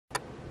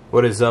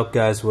What is up,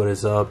 guys? What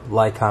is up?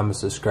 Like, comment,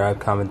 subscribe,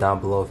 comment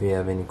down below if you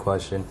have any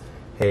question.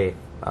 Hey,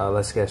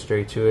 let's get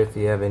straight to it. If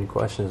you have any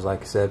questions,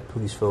 like I said,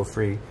 please feel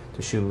free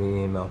to shoot me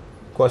an email.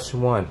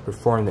 Question 1,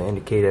 perform the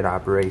indicated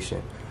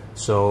operation.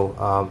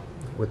 So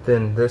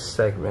within this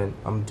segment,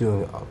 I'm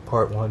doing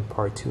part 1,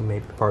 part 2,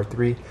 maybe part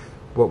 3.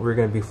 What we're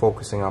going to be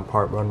focusing on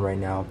part 1 right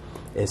now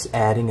is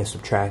adding and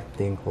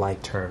subtracting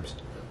like terms.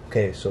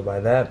 Okay, so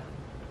by that,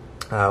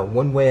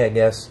 one way, I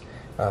guess,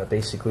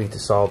 basically to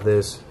solve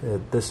this,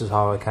 this is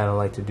how I kind of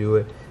like to do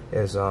it,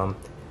 is I'll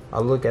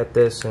look at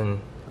this and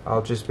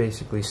I'll just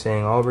basically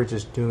saying all we're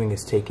just doing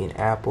is taking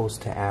apples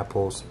to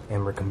apples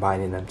and we're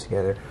combining them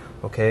together.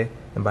 Okay,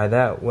 and by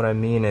that what I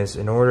mean is,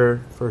 in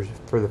order for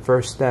the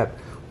first step,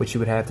 what you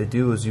would have to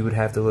do is you would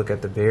have to look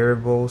at the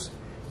variables,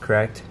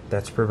 correct,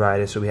 that's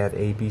provided. So we have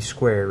ab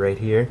squared right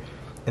here,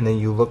 and then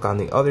you look on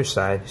the other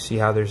side, see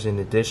how there's an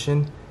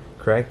addition,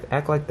 correct?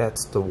 Act like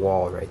that's the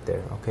wall right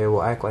there. Okay,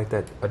 we'll act like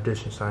that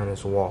addition sign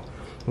is a wall.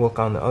 Look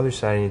on the other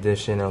side of the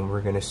addition and we're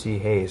going to see,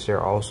 hey, is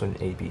there also an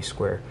ab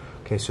square?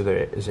 Okay, so there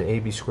is an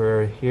ab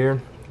square here,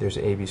 there's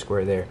an ab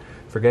square there.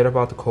 Forget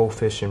about the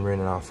coefficient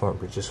written out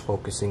front, we're just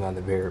focusing on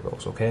the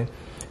variables. Okay,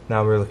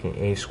 now we're looking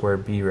at a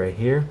squared b right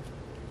here,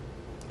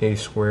 a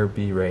squared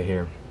b right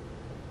here,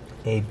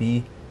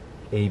 ab,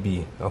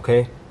 ab.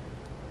 Okay,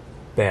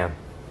 bam.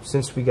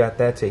 Since we got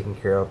that taken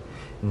care of,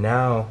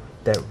 now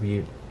that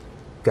we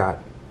got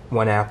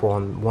one apple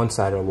on one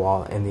side of the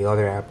wall and the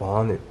other apple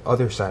on the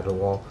other side of the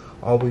wall,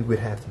 all we would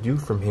have to do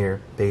from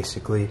here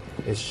basically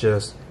is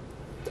just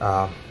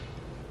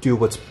do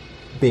what's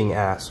being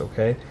asked.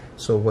 Okay,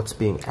 so what's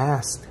being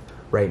asked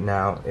right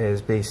now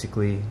is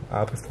basically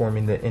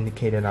performing the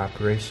indicated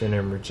operation,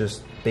 and we're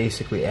just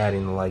basically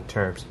adding the like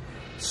terms.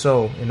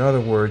 So in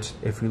other words,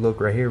 if we look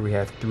right here, we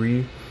have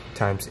 3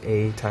 times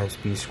a times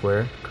b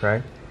squared,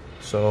 correct?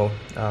 So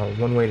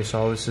one way to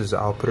solve this is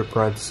I'll put a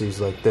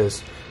parentheses like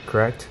this,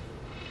 correct?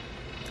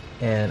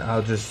 And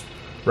I'll just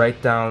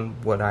write down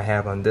what I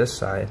have on this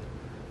side,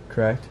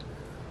 correct?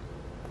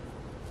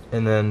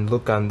 And then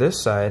look on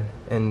this side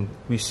and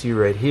we see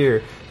right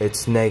here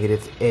it's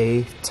negative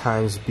a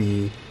times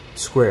b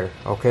squared.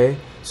 Okay,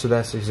 so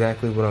that's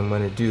exactly what I'm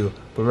going to do.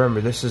 But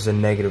remember, this is a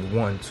negative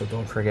 1, so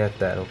don't forget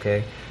that.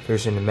 Okay,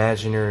 there's an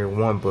imaginary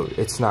 1, but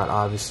it's not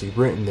obviously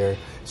written there.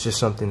 It's just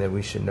something that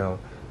we should know.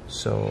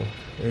 So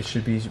it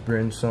should be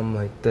written something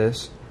like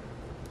this,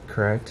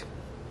 correct?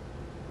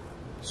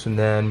 So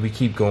then we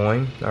keep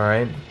going.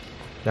 Alright,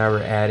 now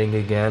we're adding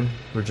again.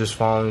 We're just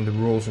following the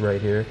rules right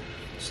here.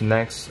 So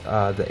next,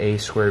 the a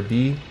squared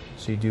b,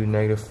 so you do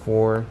negative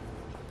 4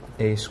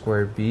 a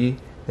squared b.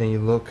 Then you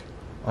look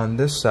on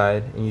this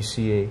side and you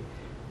see a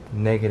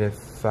negative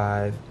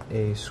 5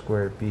 a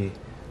squared b.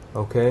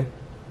 Okay,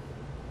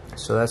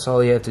 so that's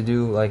all you have to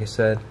do. Like I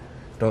said,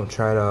 don't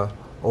try to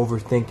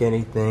overthink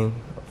anything,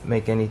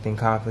 make anything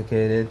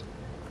complicated.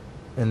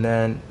 And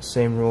then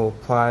same rule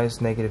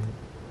applies, negative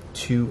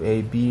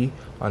 2ab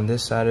on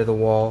this side of the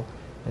wall,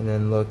 and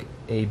then look,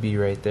 ab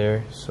right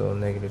there, so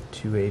negative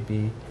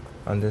 2ab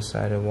on this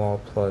side of the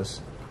wall plus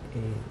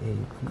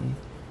aab,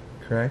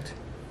 correct?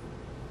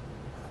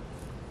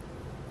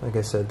 Like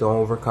I said,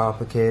 don't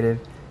overcomplicate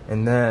it.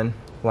 And then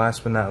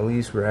last but not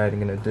least, we're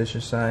adding an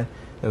addition sign,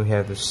 and we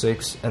have the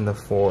 6 and the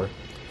 4,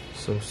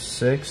 so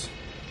 6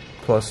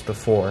 plus the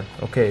 4.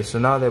 Okay, so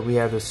now that we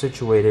have this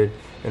situated,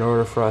 in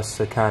order for us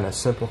to kind of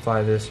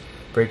simplify this,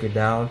 break it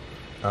down,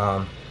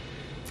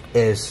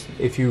 is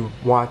if you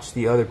watch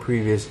the other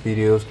previous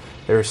videos,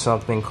 there's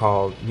something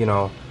called,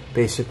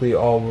 basically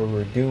all we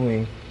were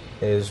doing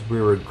is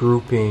we were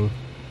grouping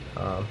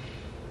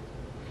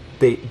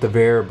the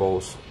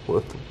variables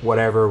with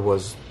whatever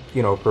was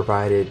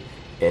provided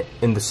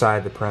in the side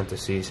of the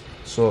parentheses.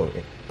 So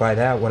by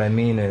that, what I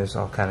mean is,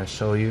 I'll kind of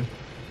show you,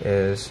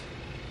 is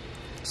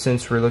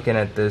since we're looking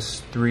at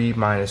this 3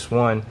 minus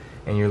 1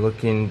 and you're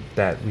looking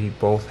that we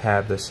both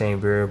have the same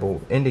variable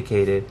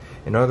indicated,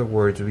 in other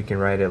words, we can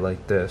write it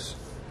like this.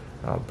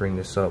 I'll bring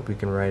this up. We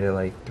can write it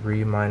like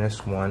 3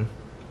 minus 1,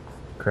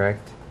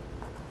 correct?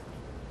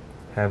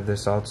 Have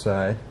this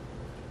outside,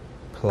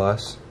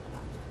 plus,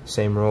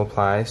 same rule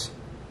applies.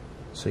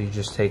 So you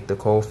just take the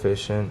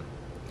coefficient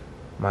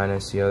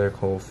minus the other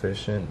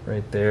coefficient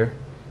right there,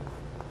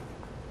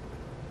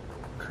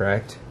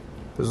 correct?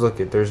 Because look,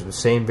 there's the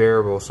same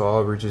variable, so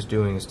all we're just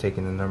doing is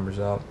taking the numbers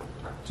out,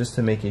 just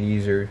to make it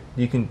easier.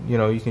 You can,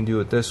 you can do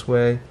it this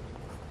way.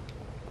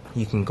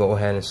 You can go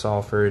ahead and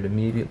solve for it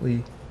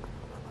immediately,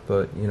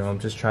 but I'm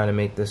just trying to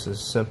make this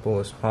as simple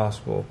as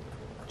possible,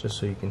 just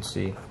so you can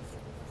see.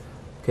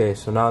 Okay,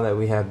 so now that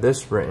we have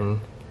this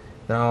written,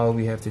 now all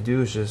we have to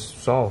do is just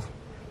solve.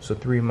 So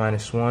 3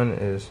 minus 1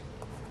 is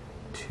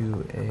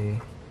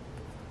 2a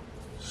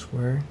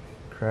squared,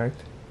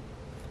 correct?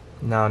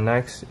 Now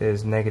next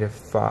is negative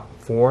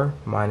 4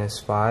 minus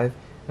 5.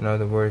 In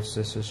other words,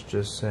 this is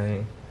just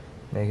saying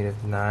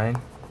negative 9.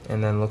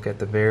 And then look at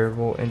the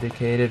variable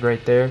indicated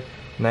right there.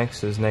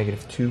 Next is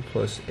negative 2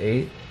 plus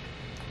 8.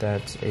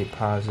 That's a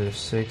positive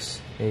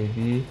 6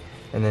 ab.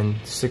 And then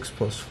 6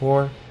 plus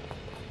 4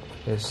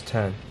 is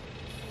 10.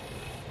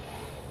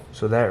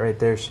 So that right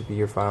there should be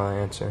your final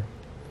answer.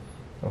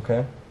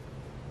 Okay?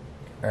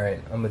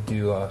 Alright, I'm going to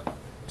do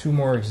 2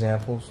 more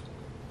examples.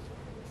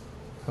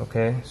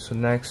 Okay, so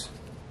next,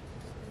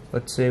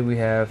 let's say we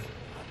have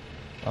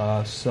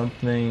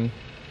something,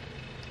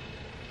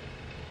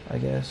 I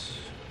guess,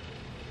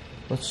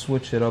 let's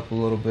switch it up a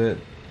little bit.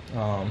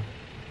 A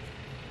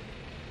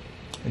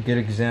good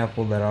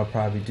example that I'll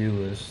probably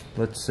do is,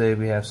 let's say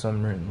we have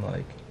something written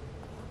like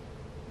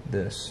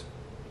this.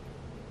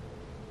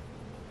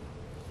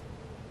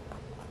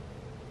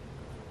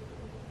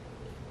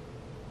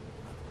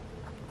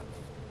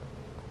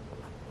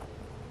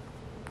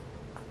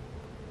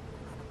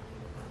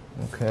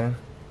 Okay.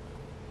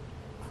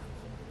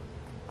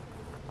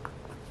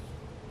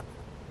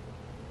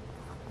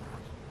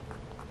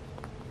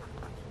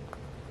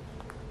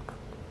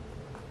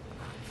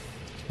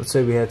 Let's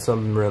say we had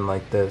something written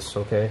like this,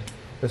 okay?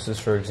 This is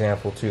for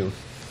example 2.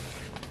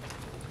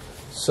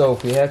 So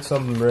if we had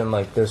something written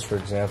like this for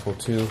example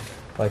 2,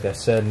 like I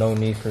said, no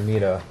need for me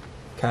to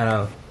kind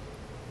of,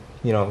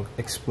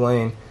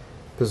 explain,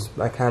 because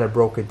I kind of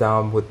broke it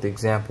down with the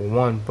example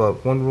 1,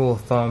 but one rule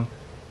of thumb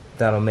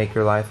that'll make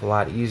your life a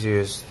lot easier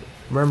is,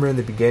 remember in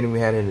the beginning we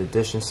had an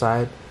addition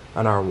sign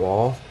on our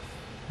wall?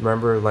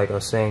 Remember, like I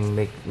was saying,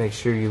 make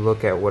sure you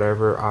look at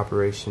whatever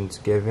operation's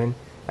given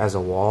as a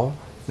wall.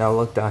 Now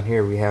look down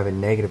here, we have a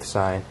negative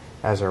sign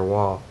as our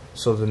wall.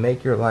 So to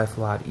make your life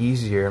a lot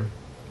easier,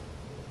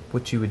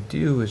 what you would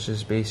do is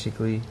just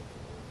basically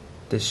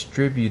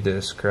distribute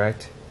this,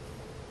 correct,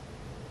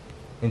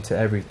 into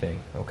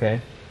everything, okay?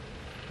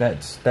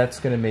 That's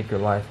going to make your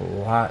life a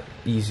lot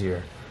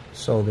easier.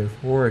 So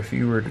therefore, if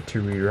you were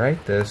to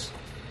rewrite this,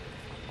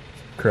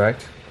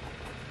 correct,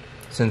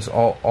 since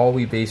all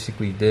we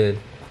basically did,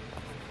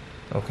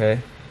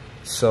 okay,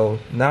 so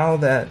now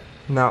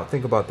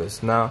think about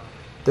this. Now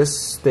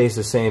this stays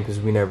the same because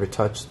we never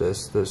touched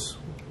this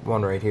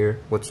one right here.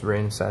 What's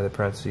written inside the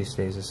parentheses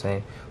stays the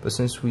same, but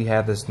since we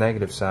have this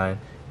negative sign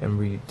and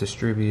we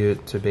distribute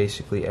it to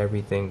basically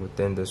everything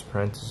within this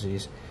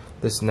parentheses,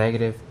 this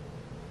negative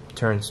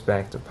turns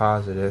back to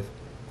positive.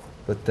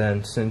 But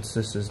then since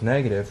this is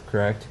negative,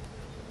 correct,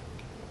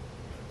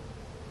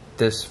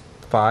 this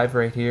 5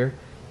 right here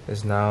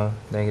is now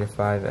negative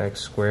 5x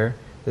squared.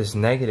 This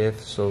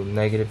negative, so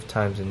negative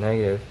times a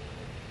negative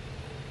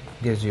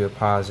gives you a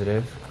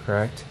positive,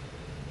 correct?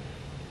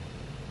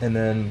 And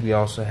then we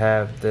also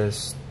have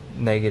this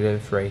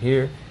negative right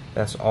here,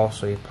 that's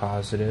also a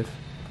positive,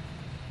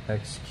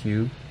 x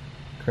cubed,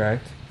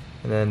 correct?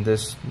 And then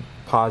this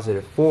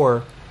positive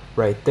 4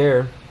 right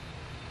there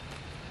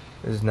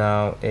is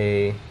now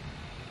a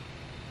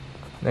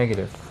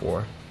negative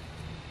 4.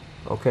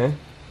 Okay,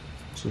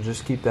 so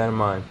just keep that in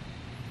mind.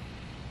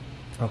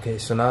 Okay,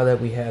 so now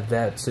that we have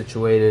that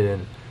situated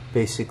and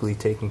basically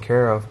taken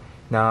care of,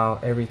 now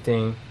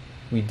everything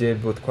we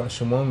did with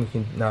question 1 we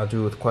can now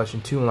do with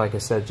question 2, and like I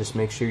said, just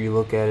make sure you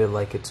look at it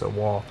like it's a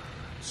wall.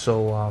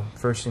 So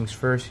first things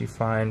first, you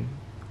find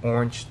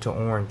orange to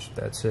orange,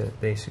 that's it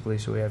basically.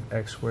 So we have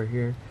x squared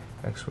here,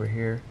 x squared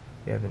here,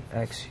 we have an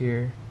x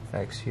here,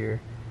 x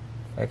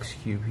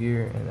cubed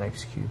here, and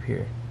x cubed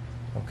here.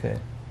 Okay,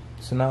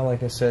 so now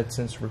like I said,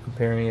 since we're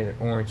comparing it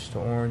orange to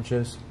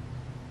oranges,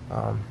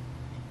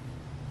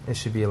 it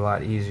should be a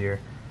lot easier.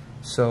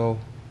 So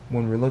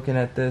when we're looking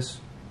at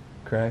this,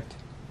 correct,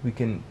 we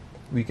can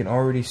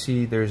already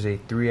see there's a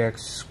 3x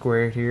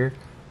squared here,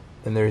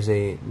 and there's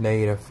a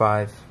negative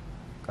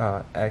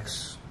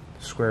 5x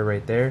squared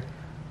right there.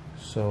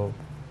 So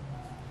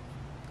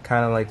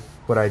kind of like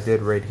what I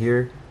did right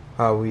here,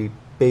 how we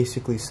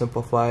basically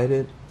simplified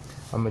it,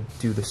 I'm going to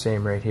do the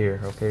same right here.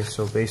 Okay,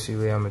 so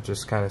basically I'm going to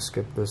just kind of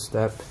skip this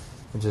step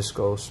and just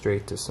go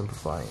straight to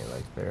simplifying it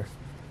like there.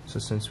 So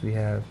since we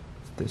have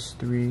this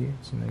 3,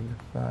 it's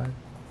negative 5,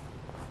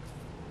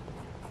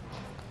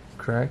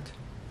 correct?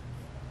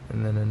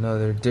 And then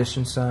another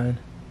addition sign,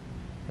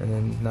 and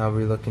then now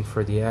we're looking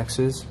for the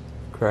x's,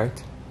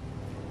 correct?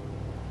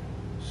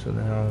 So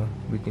now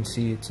we can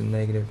see it's a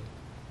negative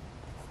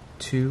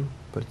 2,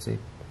 but it's a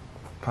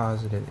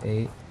positive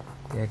 8.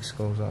 The x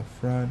goes up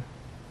front,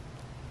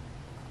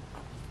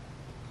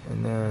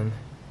 and then,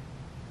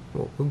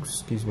 well,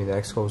 excuse me, the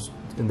x goes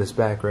in this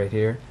back right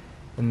here.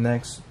 And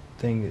next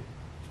thing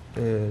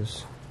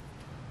is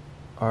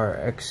our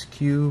x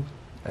cubed,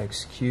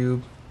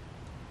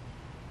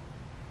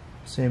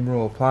 same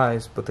rule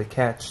applies, but the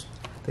catch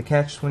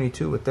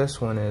 22 with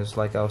this one is,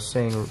 like I was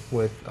saying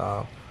with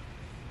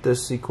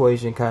this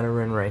equation kind of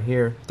written right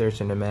here,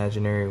 there's an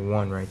imaginary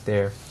 1 right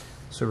there.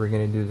 So we're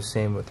going to do the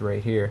same with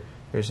right here.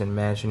 There's an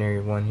imaginary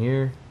 1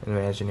 here, an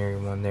imaginary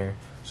 1 there.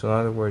 So in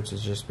other words,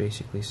 it's just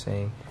basically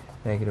saying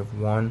negative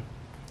 1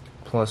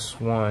 plus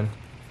 1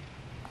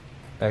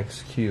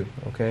 x cubed,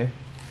 okay?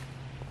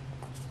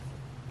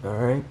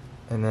 Alright,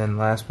 and then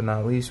last but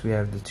not least, we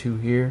have the 2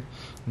 here,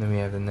 and then we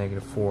have the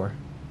negative 4.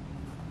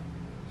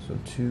 So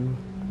 2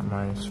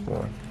 minus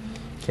 4.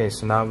 Okay,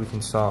 so now we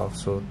can solve.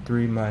 So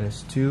 3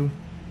 minus 2,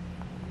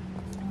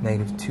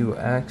 negative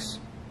 2x,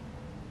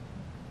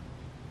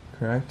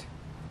 correct?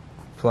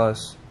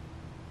 Plus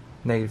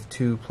negative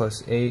 2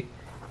 plus 8,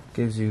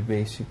 gives you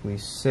basically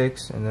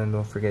 6, and then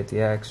don't forget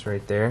the x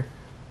right there.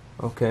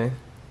 Okay,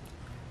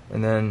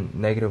 and then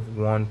negative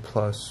 1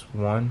 plus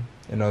 1,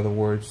 in other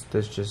words,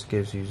 this just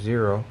gives you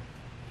 0,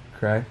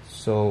 correct?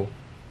 So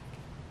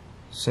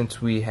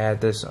since we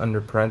had this under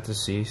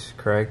parentheses,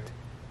 correct,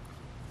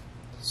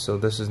 so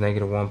this is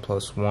negative 1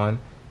 plus 1,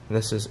 and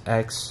this is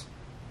x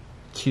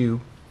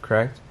cubed,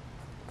 correct?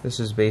 This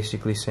is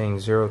basically saying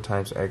 0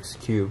 times x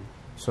cubed.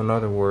 So in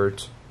other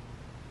words,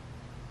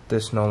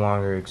 this no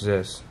longer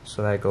exists,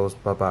 so that goes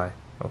bye-bye.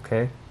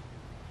 Okay,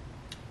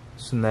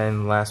 so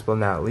then last but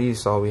not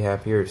least, all we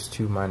have here is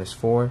 2 minus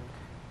 4,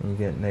 and you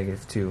get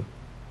negative 2.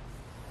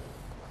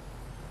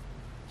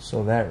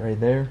 So that right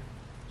there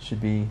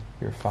should be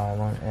your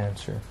final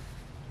answer.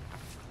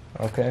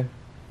 Okay,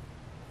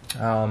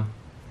 I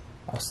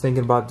was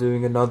thinking about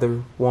doing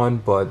another one,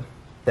 but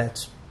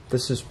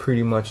this is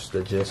pretty much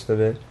the gist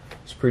of it.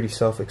 It's pretty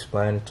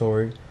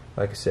self-explanatory.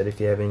 Like I said, if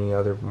you have any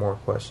other more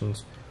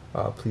questions,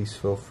 please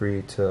feel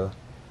free to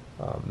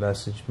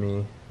message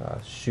me,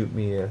 shoot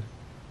me a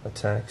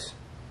text,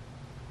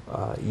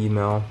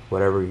 email,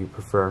 whatever you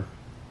prefer.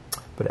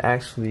 But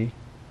actually,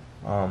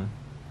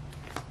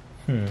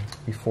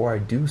 before I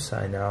do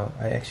sign out,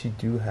 I actually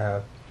do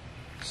have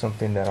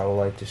something that I would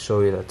like to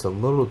show you that's a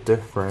little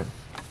different,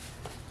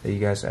 that you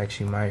guys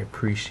actually might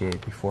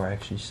appreciate before I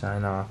actually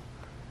sign off.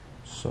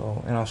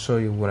 So, and I'll show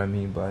you what I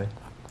mean by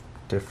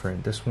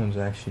different. This one's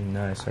actually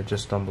nice. I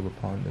just stumbled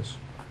upon this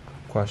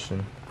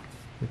question.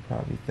 You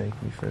probably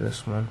thank me for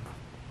this one.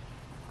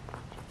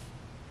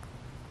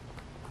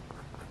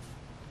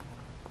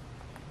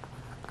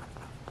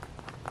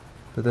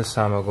 But this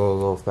time I'll go a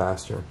little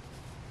faster.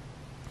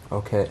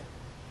 Okay,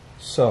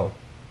 so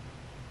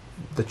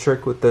the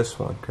trick with this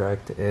one,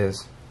 correct,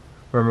 is,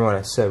 remember what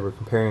I said, we're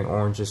comparing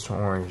oranges to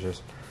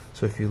oranges.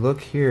 So if you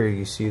look here,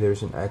 you see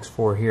there's an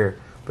x4 here,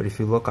 but if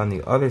you look on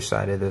the other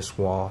side of this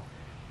wall,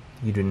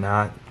 you do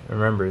not,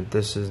 remember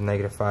this is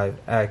negative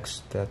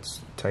 5x,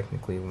 that's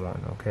technically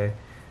 1, okay?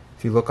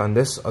 If you look on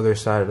this other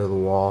side of the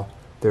wall,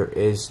 there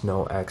is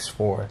no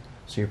x4.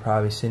 So you're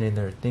probably sitting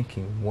there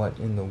thinking, what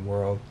in the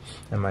world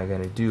am I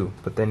going to do?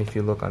 But then if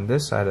you look on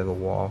this side of the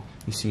wall,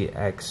 you see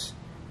x,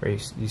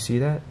 right? You see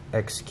that?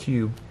 X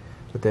cubed.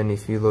 But then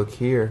if you look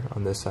here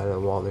on this side of the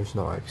wall, there's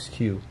no x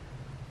cubed.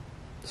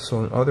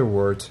 So in other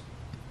words,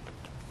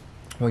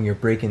 when you're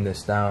breaking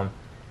this down,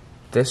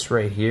 this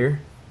right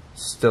here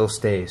still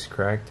stays,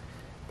 correct?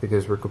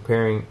 Because we're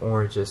comparing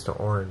oranges to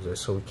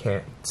oranges, so we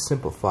can't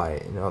simplify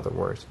it, in other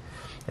words.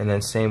 And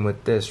then same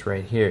with this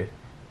right here.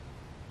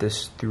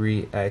 This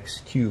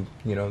 3x cubed,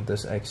 you know,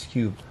 this x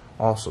cubed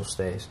also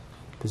stays,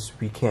 because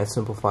we can't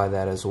simplify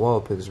that as well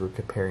because we're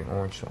comparing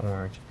orange to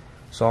orange.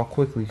 So I'll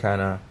quickly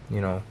kind of,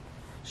 you know,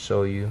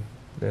 show you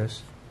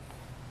this.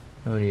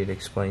 No need to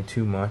explain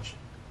too much,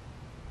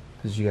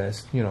 because you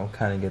guys, you know,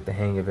 kind of get the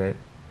hang of it.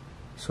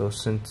 So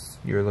since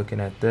you're looking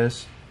at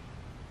this,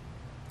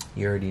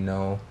 you already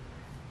know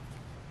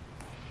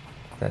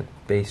that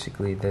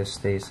basically this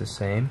stays the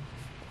same,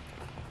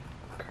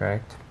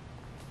 correct?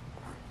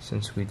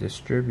 Since we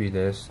distribute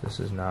this, this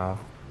is now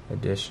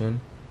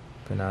addition,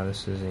 but now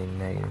this is a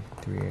negative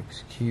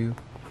 3x cubed,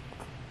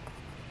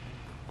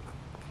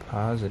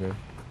 positive,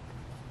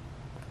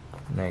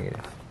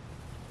 negative.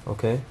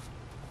 Okay?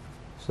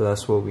 So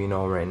that's what we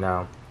know right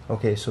now.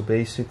 Okay, so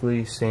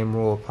basically, same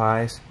rule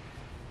applies.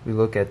 We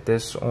look at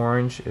this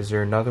orange. Is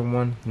there another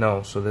one?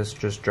 No, so this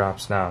just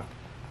drops down.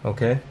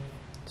 Okay?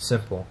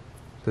 Simple.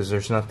 Because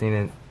there's nothing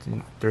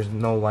in, there's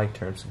no like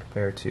terms to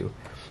compare to.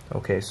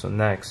 Okay, so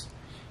next.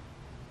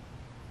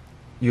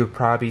 You would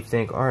probably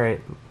think,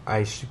 alright,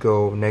 I should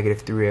go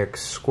negative 3x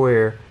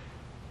squared,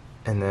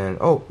 and then,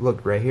 oh,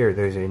 look right here,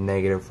 there's a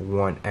negative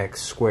 1x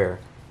squared.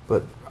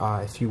 But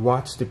if you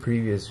watch the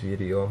previous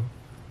video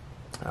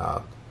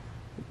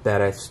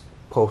that I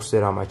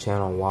posted on my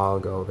channel a while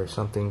ago, there's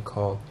something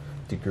called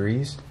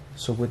degrees.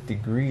 So with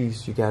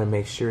degrees, you got to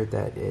make sure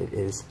that it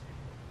is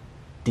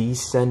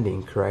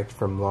descending, correct,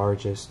 from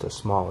largest to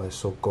smallest.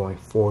 So going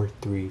 4,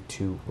 3,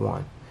 2,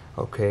 1.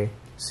 Okay.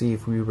 See,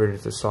 if we were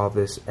to solve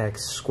this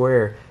x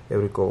squared, it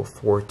would go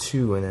 4,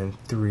 2, and then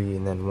 3,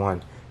 and then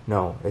 1.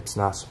 No, it's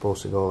not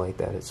supposed to go like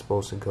that. It's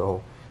supposed to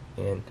go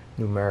in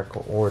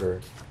numerical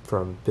order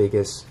from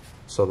biggest,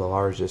 so the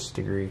largest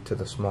degree, to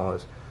the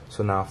smallest.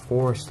 So now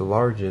 4 is the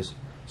largest,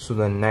 so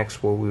then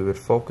next what we would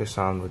focus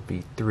on would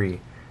be 3.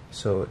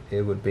 So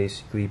it would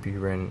basically be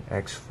written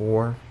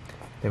x4,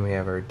 then we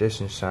have our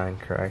addition sign,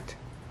 correct,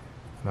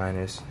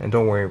 minus, and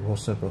don't worry, we'll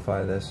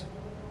simplify this,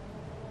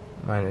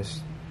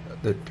 minus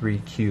the 3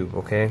 cubed,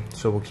 okay?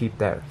 So we'll keep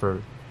that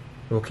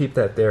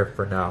there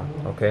for now,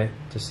 okay?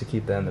 Just to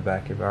keep that in the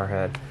back of our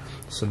head.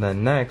 So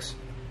then next,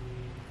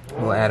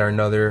 we'll add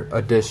another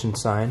addition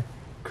sign,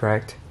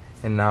 correct?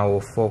 And now we'll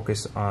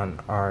focus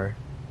on our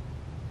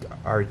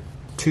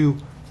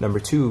number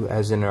 2,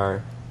 as in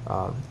our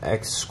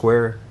x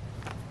squared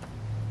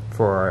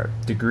for our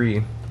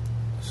degree.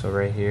 So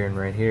right here and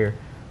right here.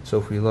 So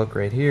if we look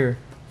right here,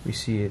 we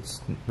see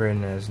it's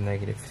written as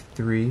negative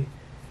 3,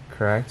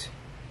 correct?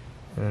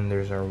 And then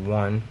there's our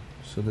 1,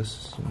 so this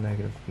is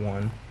negative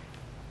 1,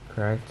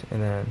 correct?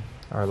 And then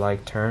our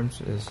like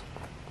terms is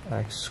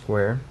x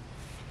squared.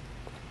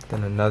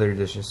 Then another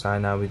addition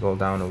sign. Now we go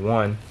down to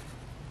 1.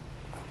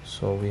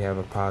 So we have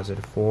a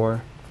positive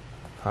 4,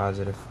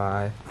 positive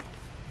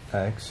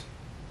 5x,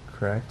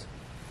 correct?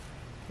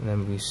 And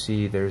then we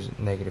see there's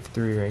negative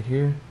 3 right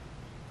here.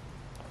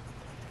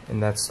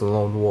 And that's the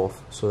lone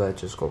wolf, so that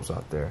just goes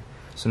out there.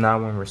 So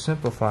now when we're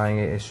simplifying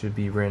it, it should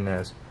be written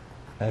as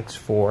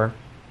x4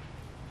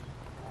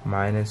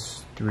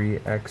 minus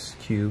 3x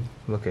cubed.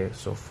 Look at it,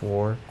 so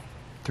 4,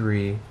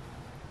 3.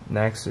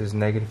 Next is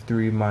negative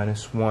 3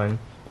 minus 1.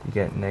 You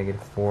get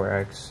negative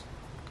 4x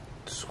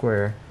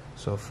squared.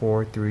 So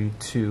 4, 3,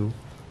 2.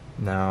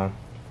 Now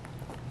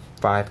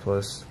 5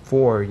 plus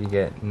 4, you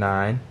get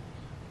 9,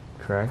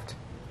 correct?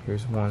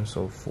 Here's 1,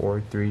 so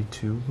 4, 3,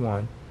 2,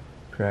 1,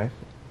 correct?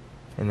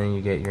 And then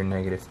you get your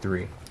negative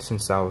 3,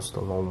 since that was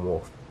the lone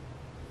wolf.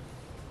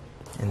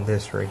 And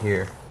this right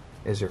here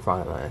is your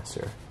final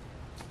answer.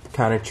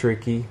 Kind of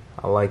tricky.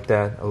 I like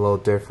that. A little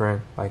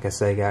different. Like I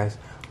say, guys,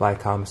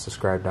 like, comment,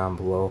 subscribe down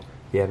below.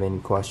 If you have any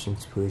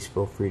questions, please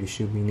feel free to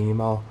shoot me an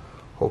email.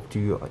 Hope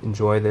you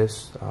enjoy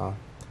this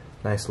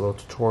nice little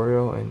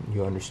tutorial and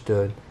you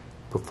understood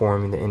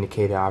performing the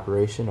indicated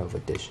operation of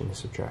addition and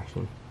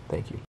subtraction. Thank you.